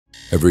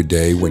Every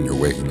day when you're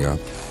waking up,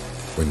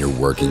 when you're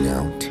working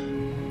out,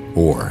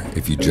 or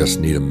if you just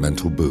need a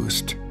mental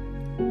boost,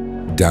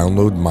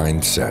 download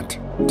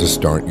Mindset to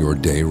start your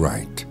day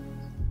right.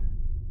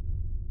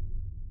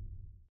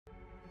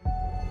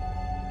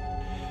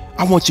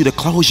 I want you to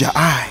close your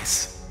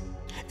eyes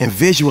and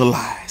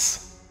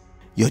visualize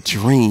your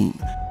dream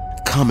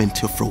coming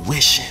to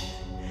fruition.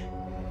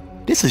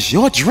 This is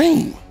your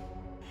dream.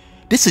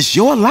 This is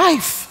your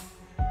life.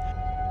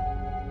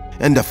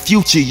 And the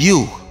future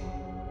you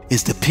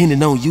is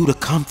depending on you to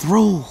come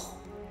through.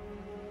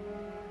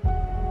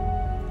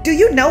 Do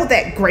you know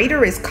that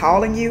greater is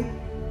calling you?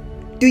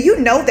 Do you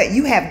know that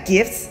you have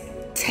gifts,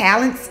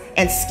 talents,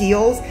 and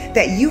skills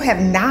that you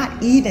have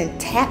not even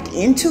tapped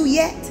into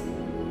yet?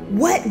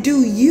 What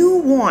do you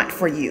want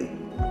for you?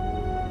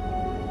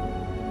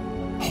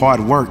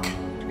 Hard work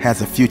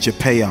has a future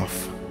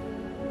payoff,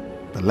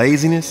 but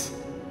laziness,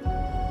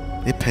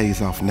 it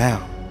pays off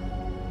now.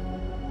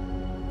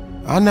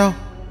 I know.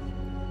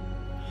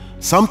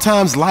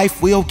 Sometimes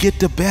life will get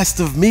the best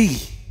of me,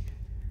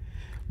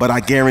 but I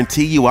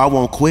guarantee you I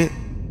won't quit.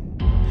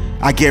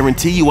 I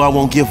guarantee you I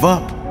won't give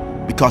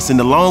up, because in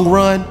the long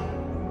run,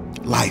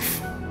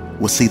 life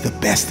will see the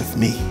best of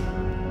me.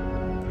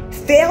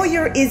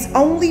 Failure is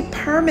only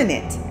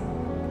permanent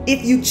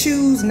if you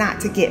choose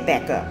not to get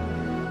back up.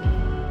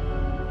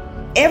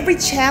 Every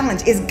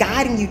challenge is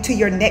guiding you to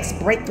your next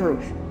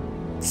breakthrough.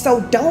 So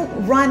don't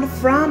run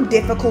from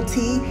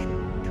difficulty,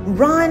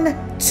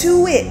 run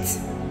to it.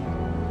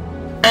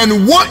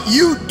 And what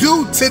you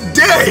do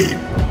today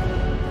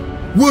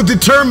will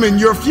determine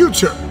your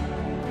future.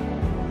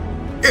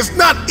 It's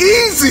not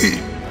easy,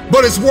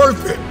 but it's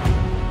worth it.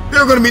 There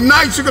are going to be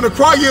nights you're going to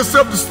cry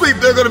yourself to sleep.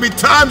 There are going to be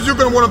times you're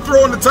going to want to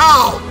throw in the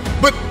towel.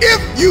 But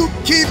if you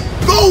keep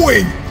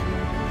going,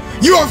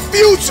 your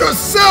future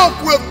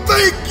self will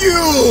thank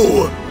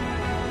you.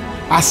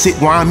 I sit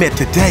where I'm at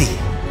today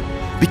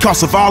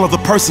because of all of the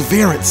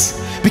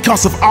perseverance,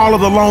 because of all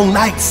of the long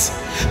nights,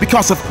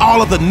 because of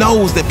all of the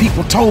no's that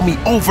people told me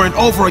over and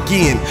over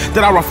again,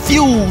 that I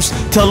refuse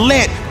to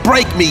let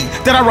break me,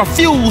 that I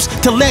refuse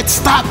to let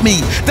stop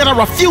me, that I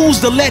refuse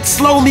to let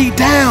slow me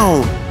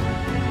down.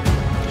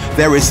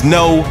 There is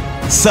no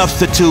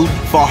substitute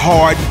for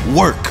hard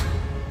work.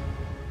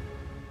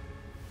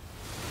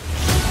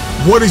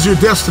 What is your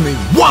destiny?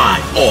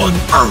 Why on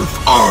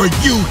earth are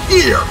you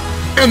here?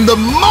 And the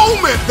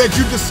moment that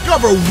you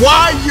discover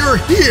why you're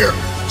here,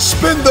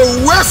 spend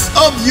the rest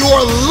of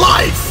your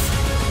life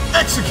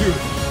executing.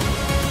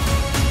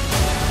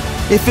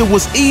 If it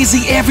was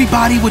easy,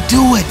 everybody would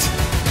do it.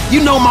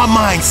 You know my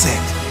mindset.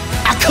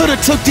 I could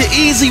have took the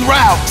easy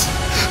route,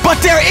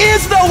 but there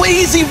is no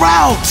easy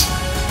route.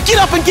 Get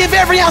up and give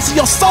every ounce of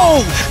your soul.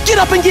 Get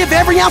up and give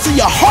every ounce of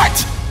your heart.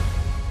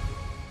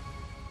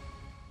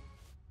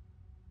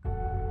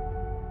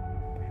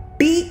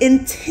 Be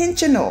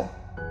intentional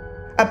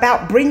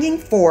about bringing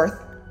forth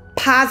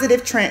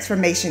positive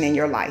transformation in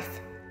your life.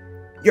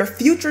 Your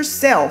future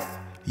self.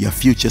 Your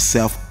future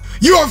self.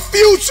 Your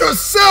future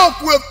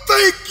self will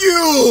thank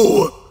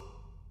you.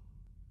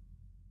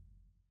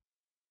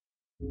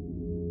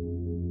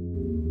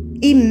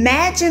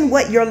 Imagine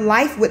what your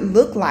life would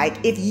look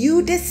like if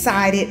you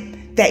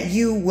decided that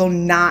you will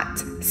not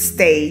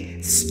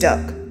stay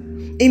stuck.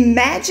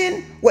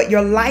 Imagine what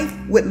your life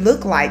would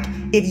look like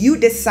if you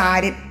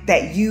decided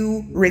that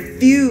you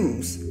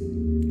refuse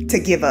to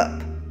give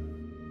up.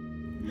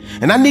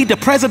 And I need the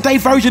present day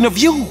version of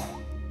you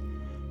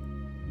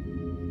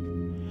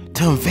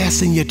to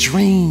invest in your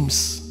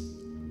dreams.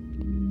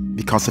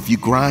 Because if you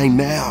grind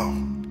now,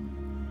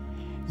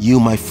 you,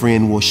 my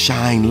friend, will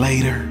shine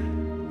later.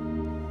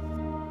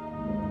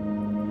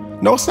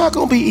 No, it's not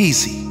gonna be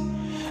easy.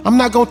 I'm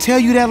not gonna tell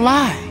you that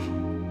lie.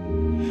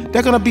 There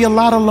are gonna be a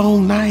lot of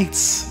long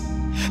nights.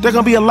 There are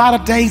gonna be a lot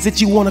of days that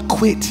you wanna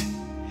quit.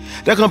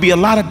 There are gonna be a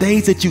lot of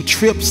days that you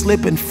trip,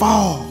 slip, and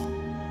fall.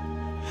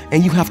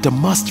 And you have to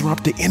muster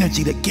up the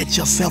energy to get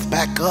yourself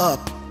back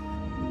up.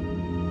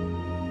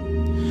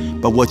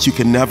 But what you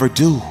can never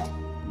do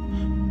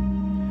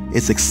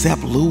is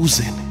accept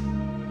losing.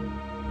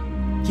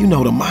 You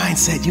know the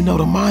mindset, you know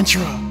the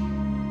mantra.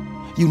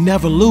 You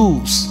never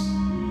lose.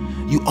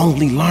 You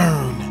only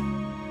learn.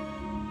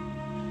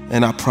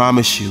 And I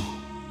promise you,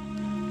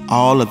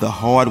 all of the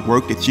hard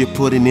work that you're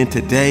putting in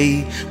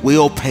today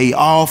will pay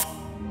off.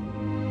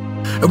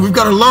 And we've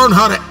got to learn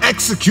how to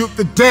execute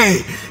the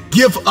day.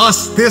 Give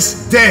us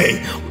this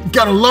day. We've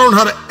got to learn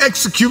how to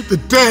execute the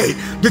day,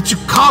 that you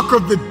conquer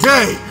the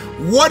day.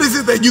 What is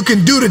it that you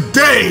can do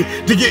today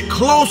to get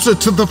closer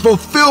to the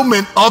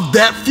fulfillment of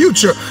that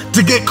future,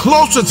 to get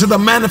closer to the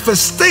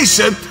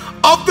manifestation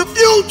of the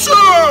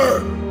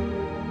future?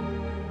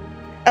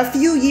 A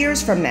few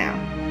years from now,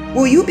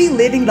 will you be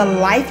living the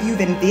life you've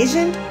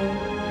envisioned?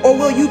 Or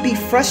will you be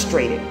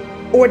frustrated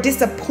or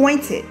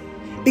disappointed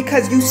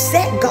because you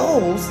set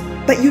goals,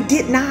 but you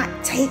did not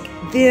take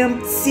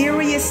them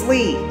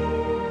seriously?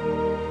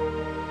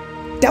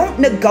 Don't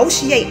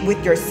negotiate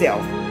with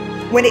yourself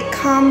when it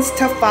comes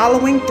to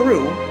following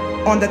through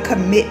on the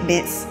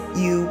commitments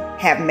you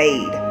have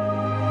made.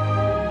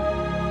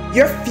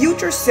 Your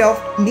future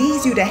self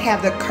needs you to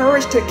have the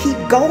courage to keep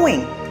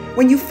going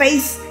when you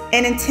face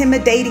an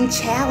intimidating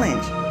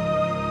challenge.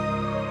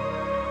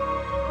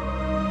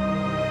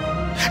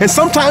 And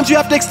sometimes you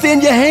have to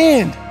extend your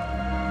hand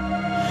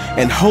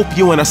and hope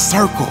you're in a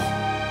circle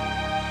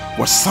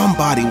where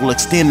somebody will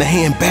extend the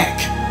hand back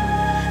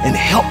and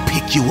help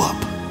pick you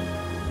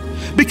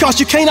up. Because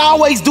you can't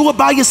always do it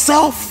by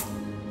yourself.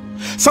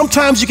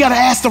 Sometimes you gotta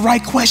ask the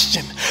right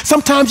question.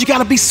 Sometimes you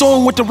gotta be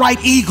soaring with the right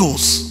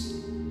eagles.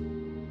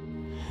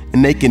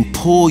 And they can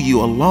pull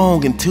you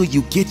along until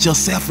you get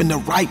yourself in the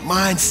right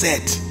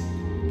mindset.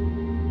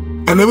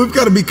 And then we've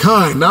got to be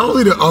kind, not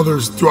only to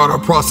others throughout our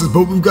process,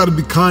 but we've got to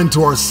be kind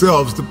to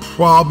ourselves. The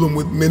problem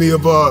with many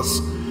of us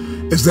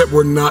is that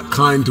we're not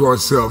kind to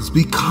ourselves.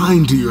 Be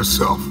kind to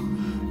yourself.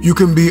 You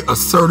can be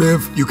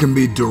assertive, you can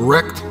be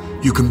direct,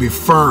 you can be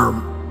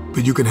firm,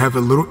 but you can have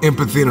a little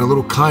empathy and a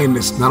little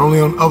kindness, not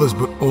only on others,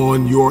 but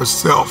on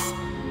yourself.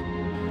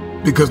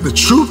 Because the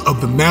truth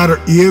of the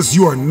matter is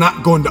you are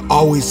not going to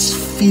always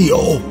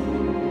feel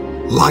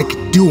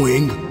like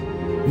doing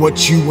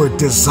what you were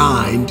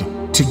designed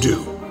to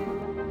do.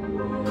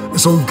 And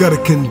so we've got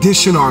to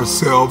condition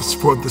ourselves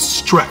for the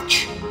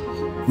stretch.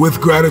 With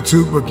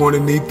gratitude, we're going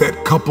to need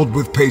that coupled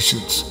with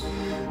patience.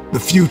 The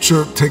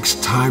future takes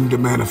time to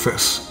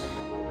manifest.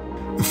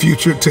 The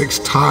future takes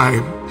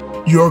time.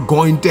 You're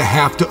going to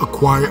have to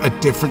acquire a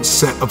different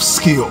set of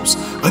skills,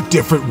 a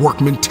different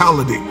work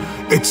mentality.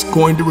 It's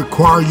going to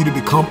require you to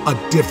become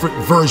a different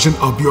version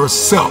of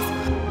yourself.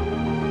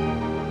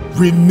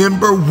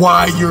 Remember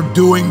why you're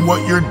doing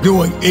what you're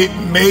doing. It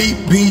may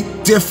be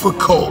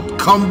difficult,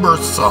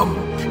 cumbersome.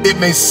 It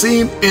may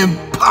seem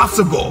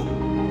impossible.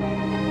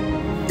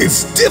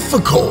 It's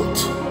difficult,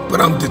 but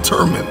I'm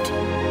determined.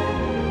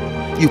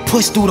 You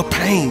push through the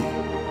pain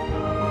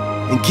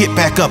and get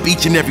back up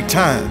each and every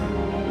time.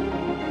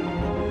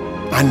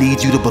 I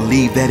need you to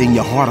believe that in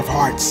your heart of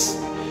hearts.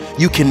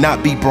 You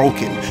cannot be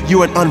broken.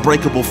 You're an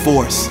unbreakable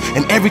force.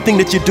 And everything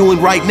that you're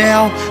doing right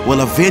now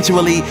will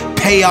eventually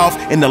pay off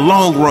in the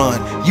long run.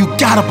 You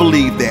gotta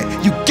believe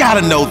that. You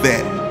gotta know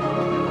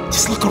that.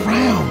 Just look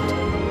around.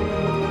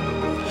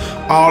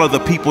 All of the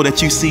people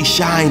that you see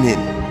shining,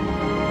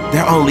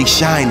 they're only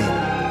shining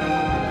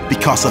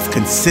because of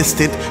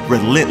consistent,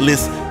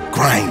 relentless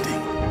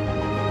grinding.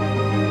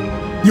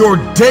 Your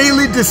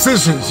daily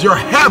decisions, your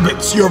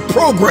habits, your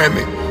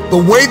programming, the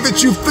way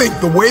that you think,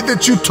 the way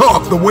that you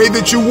talk, the way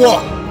that you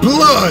walk,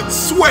 blood,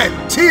 sweat,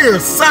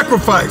 tears,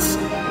 sacrifice,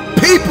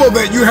 people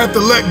that you have to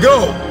let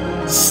go,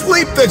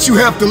 sleep that you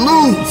have to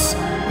lose,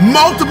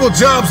 multiple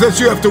jobs that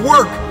you have to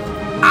work,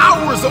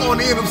 hours on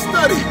end of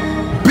study,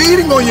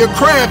 beating on your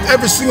craft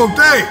every single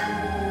day.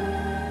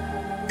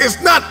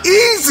 It's not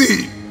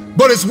easy,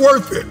 but it's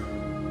worth it.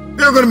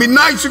 There are going to be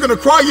nights you're going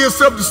to cry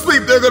yourself to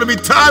sleep. There are going to be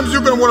times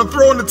you're going to want to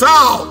throw in the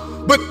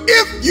towel. But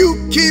if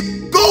you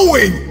keep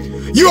going,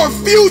 your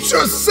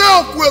future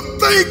self will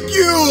thank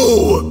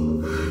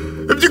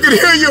you. If you could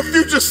hear your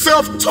future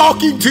self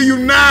talking to you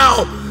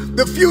now,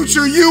 the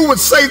future you would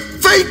say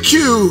thank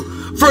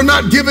you for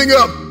not giving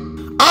up.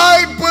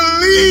 I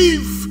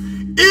believe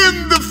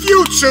in the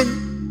future.